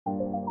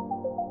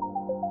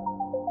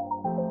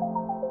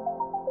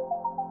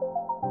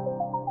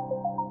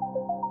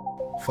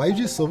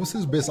5G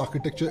services-based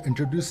architecture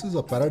introduces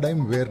a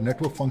paradigm where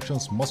network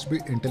functions must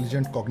be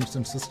intelligent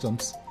cognizant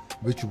systems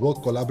which work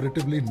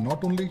collaboratively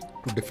not only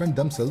to defend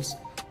themselves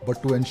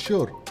but to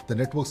ensure the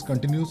networks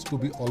continues to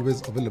be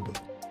always available.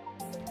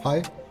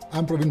 Hi,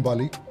 I'm Praveen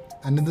Bali,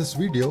 and in this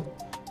video,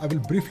 I will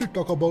briefly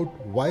talk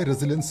about why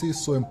resiliency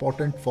is so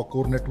important for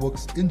core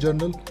networks in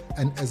general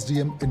and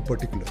SDM in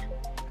particular,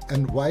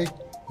 and why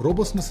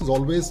robustness is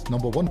always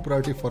number one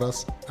priority for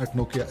us at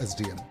Nokia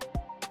SDM.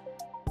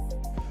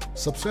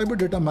 Subscriber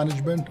data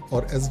management,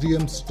 or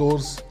SDM,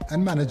 stores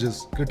and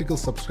manages critical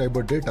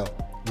subscriber data,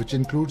 which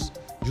includes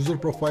user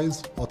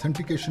profiles,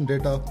 authentication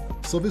data,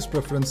 service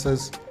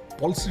preferences,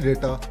 policy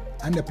data,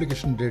 and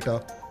application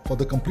data for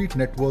the complete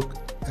network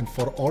and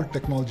for all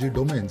technology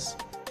domains,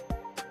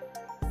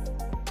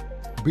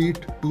 be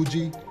it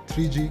 2G,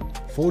 3G,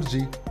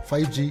 4G,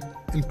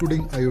 5G,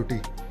 including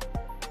IoT.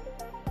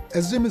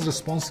 SDM is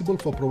responsible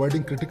for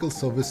providing critical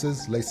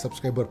services like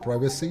subscriber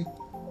privacy,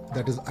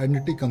 that is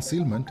identity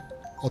concealment,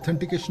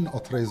 authentication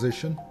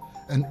authorization,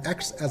 and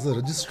acts as a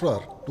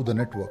registrar to the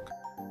network,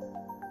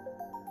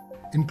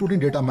 including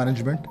data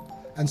management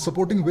and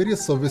supporting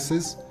various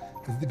services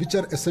which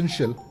are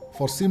essential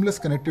for seamless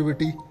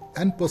connectivity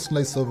and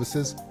personalized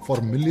services for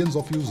millions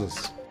of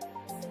users.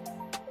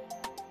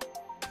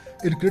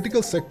 In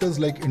critical sectors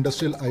like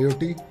industrial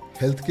IoT,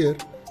 healthcare,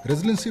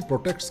 resiliency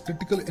protects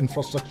critical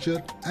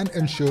infrastructure and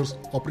ensures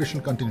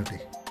operational continuity.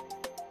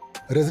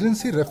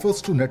 Resiliency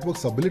refers to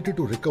network's ability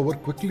to recover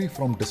quickly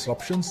from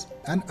disruptions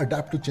and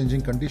adapt to changing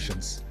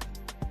conditions.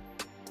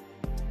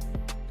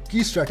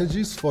 Key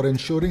strategies for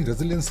ensuring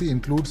resiliency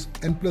includes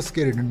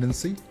N+K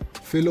redundancy,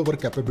 failover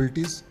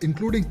capabilities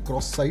including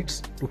cross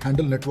sites to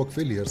handle network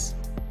failures,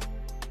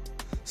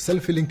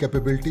 self-healing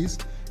capabilities,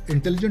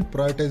 intelligent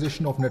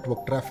prioritization of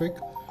network traffic,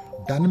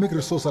 dynamic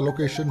resource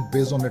allocation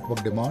based on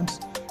network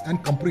demands,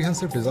 and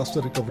comprehensive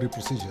disaster recovery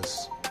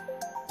procedures.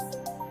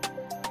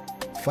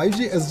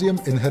 5G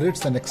SDM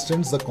inherits and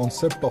extends the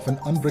concept of an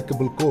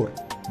unbreakable core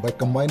by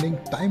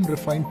combining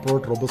time-refined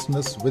product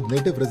robustness with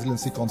native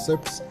resiliency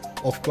concepts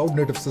of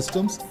cloud-native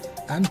systems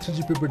and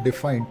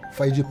 3GPP-defined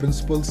 5G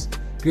principles,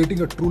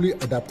 creating a truly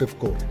adaptive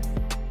core.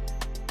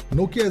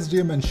 Nokia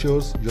SDM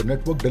ensures your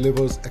network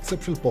delivers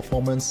exceptional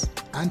performance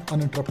and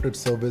uninterrupted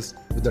service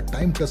with the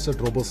time-tested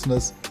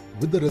robustness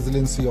with the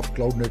resiliency of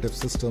cloud-native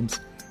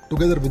systems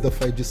together with the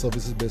 5G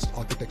services-based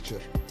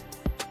architecture.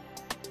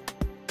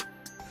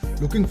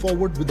 Looking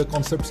forward with the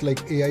concepts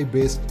like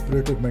AI-based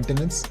predictive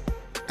maintenance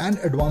and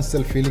advanced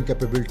self-healing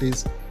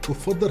capabilities to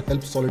further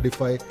help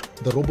solidify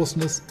the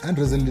robustness and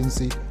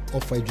resiliency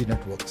of 5G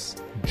networks.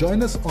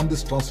 Join us on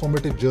this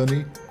transformative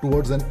journey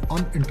towards an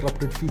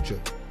uninterrupted future.